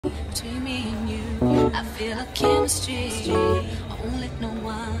between me and you. I feel a chemistry. I won't let no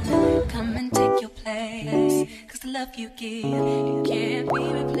one come and take your place. Cause the love you give, it can't be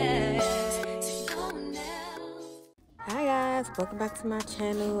replaced. So no one else. Hi guys, welcome back to my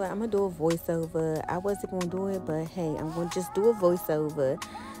channel. I'm gonna do a voiceover. I wasn't gonna do it, but hey, I'm gonna just do a voiceover.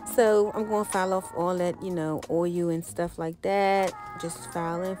 So I'm gonna file off all that, oil and stuff like that. Just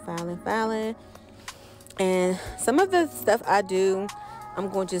filing. And some of the stuff I do, I'm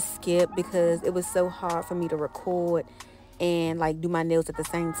going to just skip because it was so hard for me to record and like do my nails at the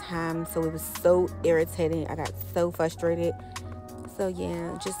same time. So it was so irritating. I got so frustrated. So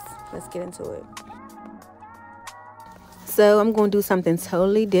yeah, just let's get into it. So I'm going to do something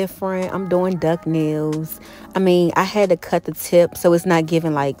totally different. I'm doing duck nails. I mean, I had to cut the tip so it's not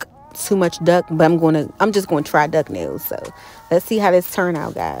giving like too much duck, but I'm just going to try duck nails. So let's see how this turn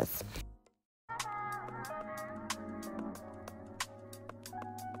out, guys.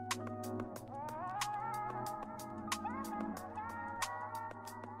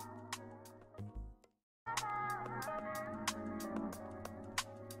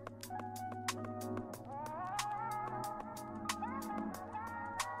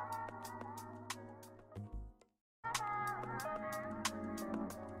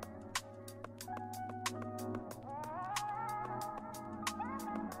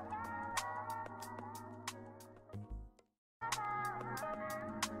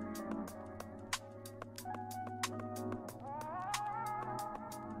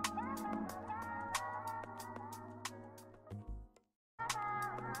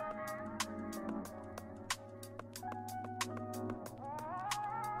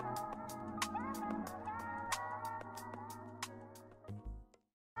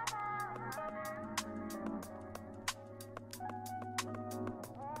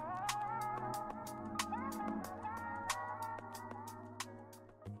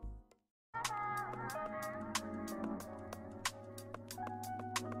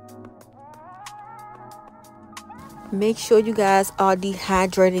 Make sure you guys are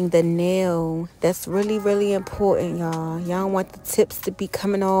dehydrating the nail. That's really, really important, y'all. Y'all don't want the tips to be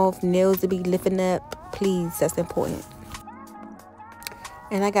coming off, nails to be lifting up. Please, that's important.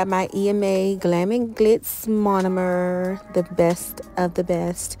 And I got my EMA Glam and Glitz monomer, the best of the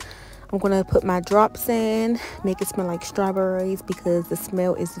best. I'm going to put my drops in, make it smell like strawberries because the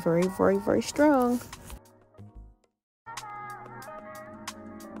smell is very, very, very strong.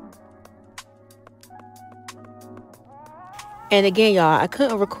 And again, y'all, I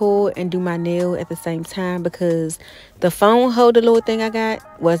couldn't record and do my nail at the same time because the phone holder little thing I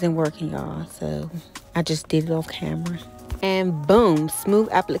got wasn't working, y'all. So I just did it off camera. And boom, smooth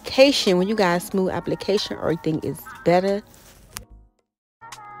application. When you guys smooth application, everything is better.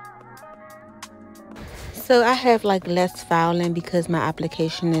 So I have like less filing because my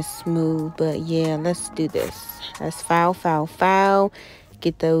application is smooth. But yeah, let's do this. Let's file.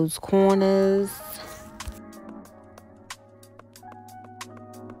 Get those corners.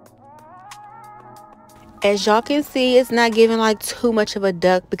 As y'all can see, it's not giving like too much of a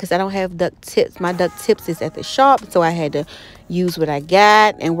duck because I don't have duck tips. My duck tips is at the shop, so I had to use what I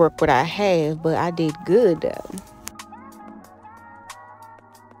got and work what I have. But I did good though.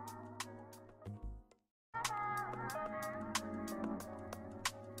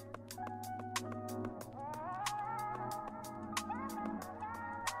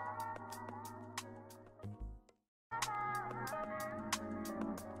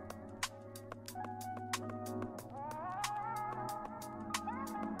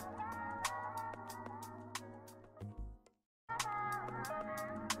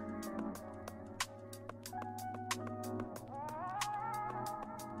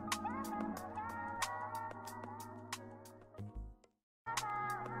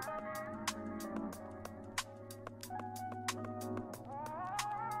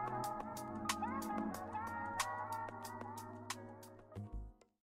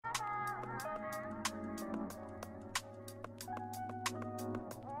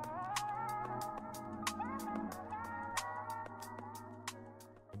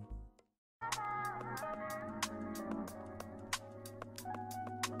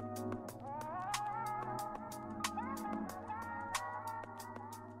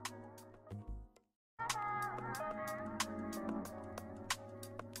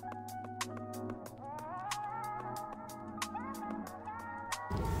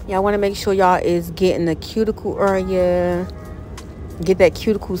 Y'all want to make sure y'all is getting the cuticle area. Get that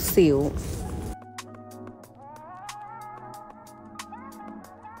cuticle sealed.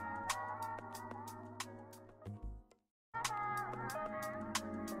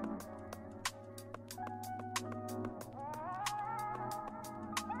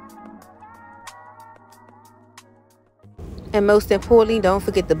 And most importantly, don't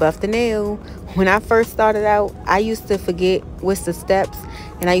forget to buff the nail. When I first started out, I used to forget what's the steps,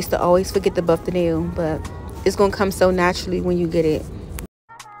 and I used to always forget to buff the nail, but it's gonna come so naturally when you get it.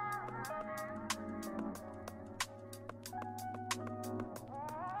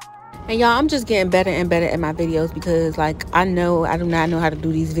 And y'all, I'm just getting better and better at my videos because, like, I know I do not know how to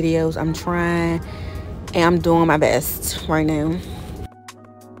do these videos. I'm trying, and I'm doing my best right now.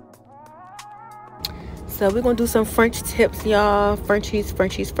 So we're gonna do some French tips, y'all. Frenchies,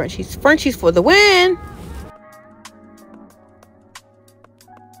 Frenchies, Frenchies, Frenchies for the win.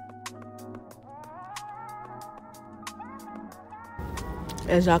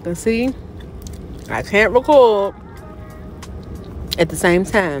 As y'all can see, I can't record at the same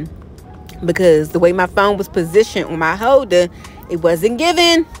time because the way my phone was positioned on my holder, it wasn't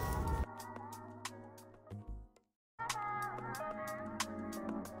giving.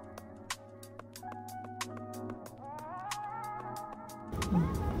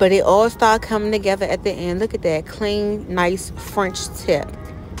 But it all started coming together at the end. Look at that clean, nice French tip.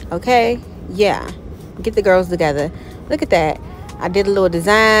 Okay? Yeah. Get the girls together. Look at that. I did a little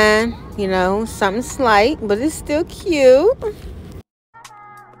design, you know, something slight, but it's still cute.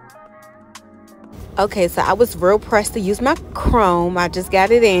 Okay, so I was real pressed to use my chrome. I just got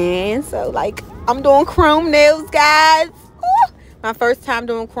it in. So, like, I'm doing chrome nails, guys. Ooh, my first time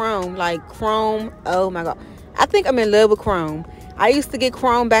doing chrome. Like, chrome. Oh, my God. I think I'm in love with chrome. I used to get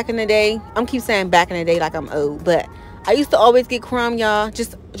chrome back in the day. I'm keep saying back in the day like I'm old, but I used to always get chrome, y'all.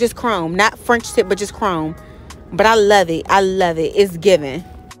 Just chrome, not French tip, but just chrome. But I love it. I love it. It's giving.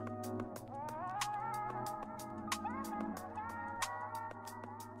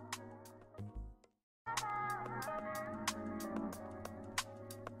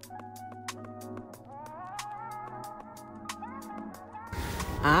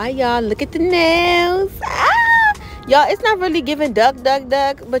 Ah, y'all, look at the nails. Y'all, it's not really giving duck,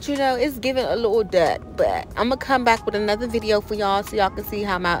 but you know, it's giving a little duck. But I'm gonna come back with another video for y'all so y'all can see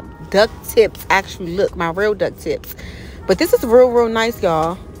how my duck tips actually look, my real duck tips. But this is real nice,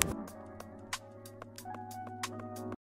 y'all.